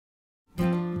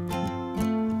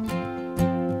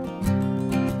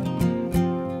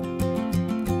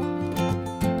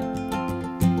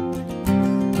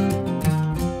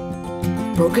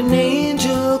broken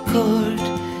angel caught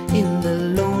in the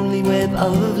lonely web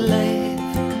of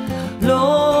life,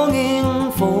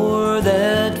 longing for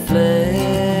that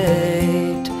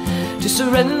flight, to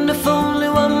surrender for only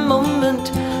one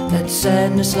moment, that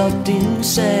sadness locked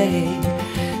inside,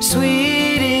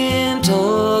 sweet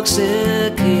intoxication.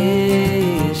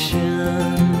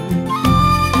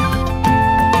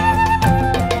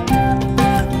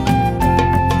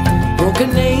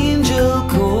 Broken angel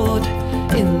caught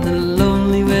in the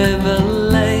lonely web of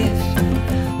life,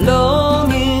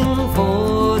 longing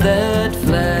for that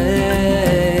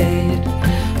flight,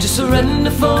 to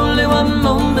surrender for only one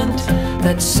moment,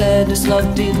 that sadness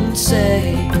locked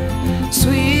inside,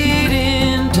 sweet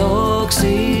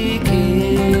intoxication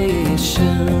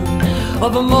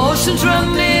of emotions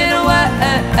running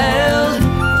wild,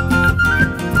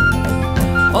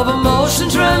 of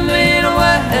emotions running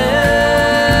wild,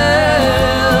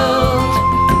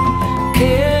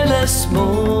 careless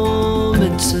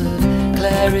moments of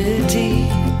clarity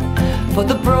for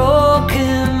the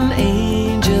broken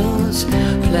angels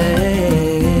play.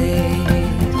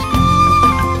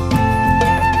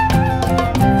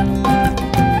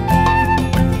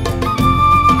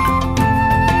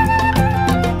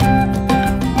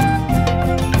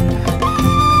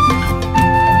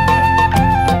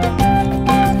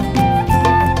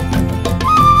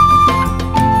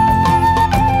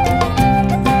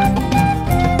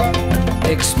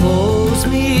 Expose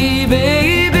me,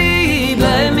 baby,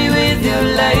 blind me with your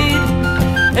light,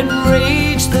 and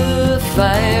rage the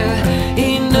fire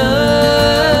enough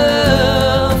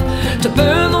to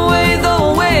burn away the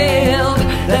web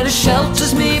that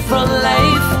shelters me from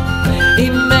life.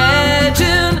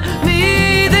 Imagine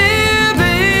me there,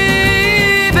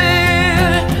 baby,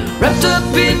 wrapped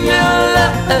up in your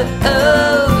love.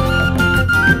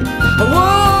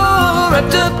 Whoa,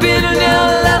 wrapped up in your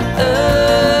love.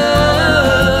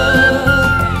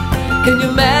 Can you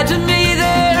imagine me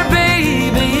there,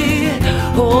 baby?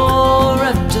 Oh,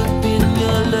 wrapped up in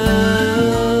your love,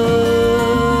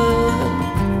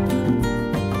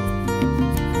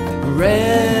 wrapped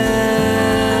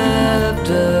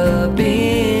up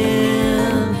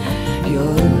in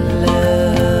your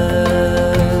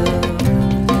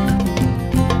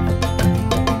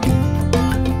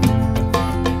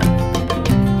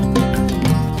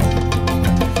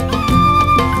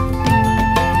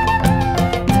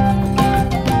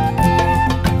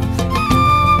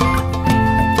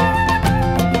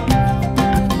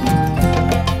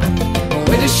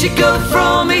she go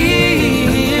from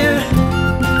here?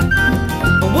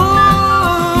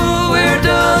 Whoa, where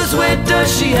does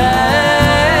she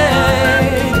hide?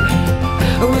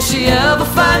 Will she ever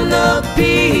find the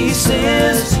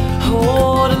pieces,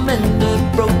 oh, to mend a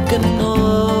broken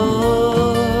heart?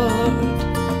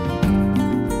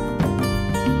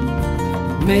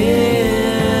 Mend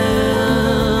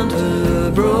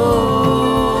a broken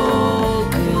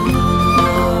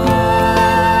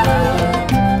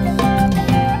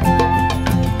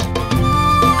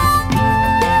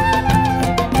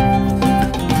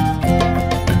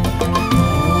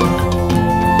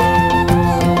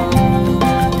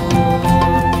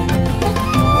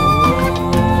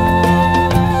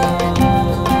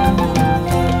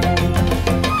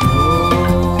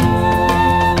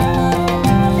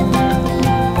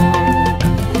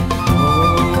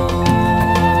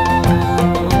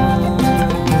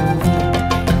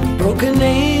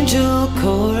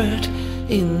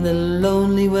in the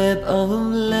lonely web of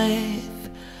life,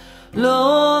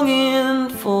 longing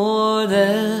for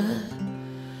that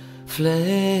flight.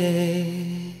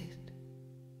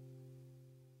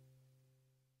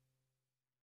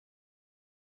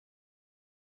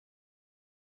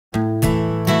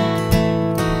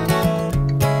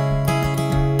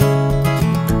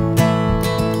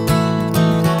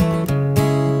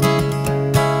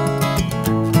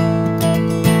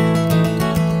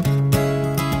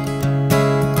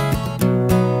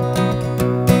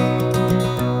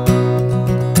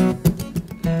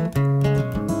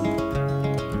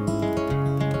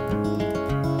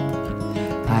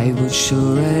 I was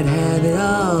sure I'd have it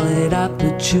all, that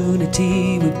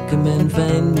opportunity would come and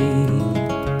find me.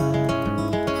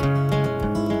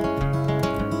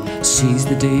 Seize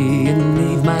the day and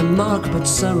leave my mark, but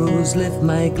sorrows left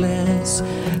my glass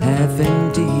half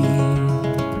empty.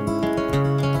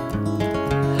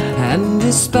 And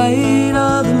despite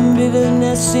all the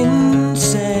bitterness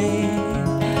inside,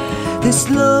 this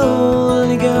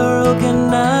lonely girl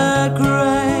cannot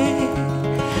cry.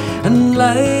 And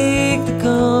like the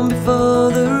calm before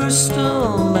the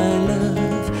storm, my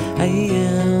love, I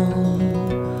am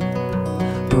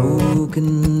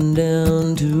broken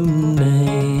down tonight.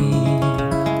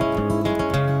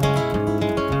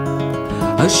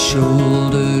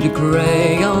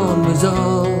 crayon was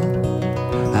all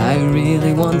I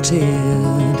really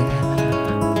wanted.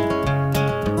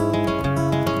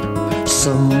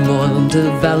 Someone to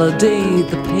validate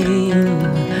the pain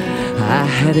I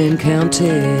had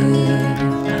encountered.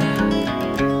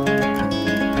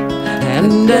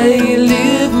 And I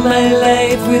live my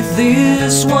life with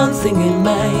this one thing in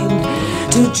mind,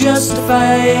 to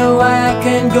justify why I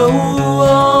can go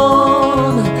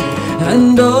on.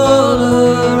 And all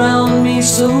around me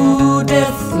so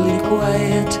deathly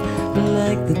quiet,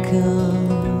 like the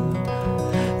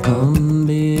calm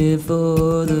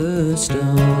before the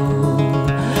storm.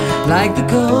 Like the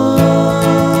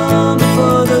calm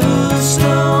before the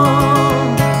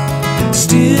storm.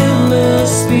 Stillness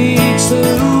speaks a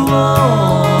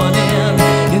warning.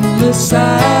 In the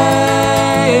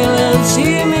silence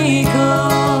hear me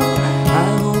call. I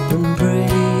hope and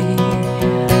pray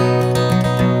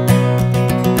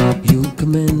you'll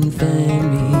come and find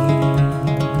me.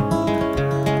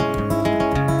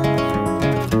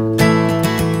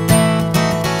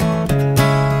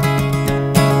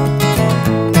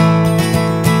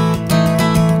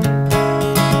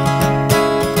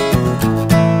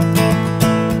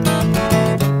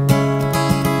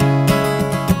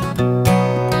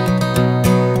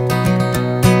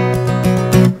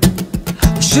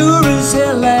 Sure as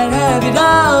hell I'd have it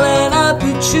all, and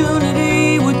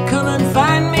opportunity would come and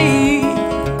find me.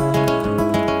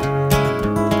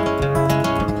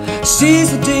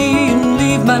 Seize the day and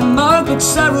leave my mark, but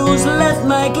sorrows left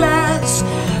my glass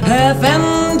half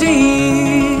empty.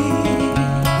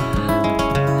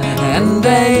 And I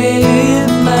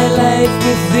live my life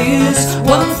with this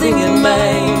one thing in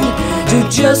mind, to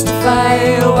justify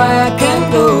why I can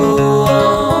go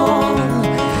on.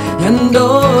 And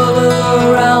all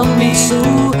around me so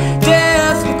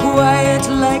deathly quiet,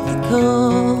 like the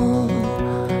calm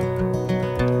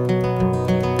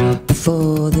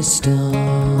before the storm.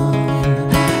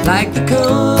 Like the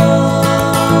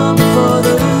calm before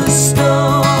the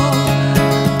storm.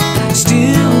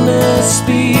 Stillness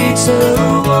speaks a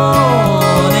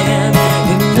warning.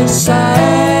 In the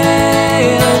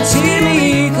silence hear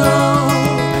me call.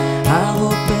 I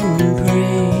hope and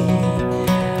pray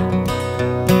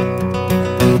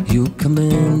you come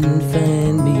and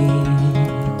find me.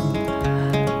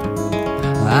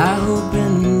 I hope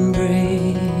and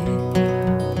pray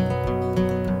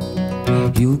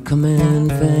you come and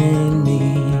find me.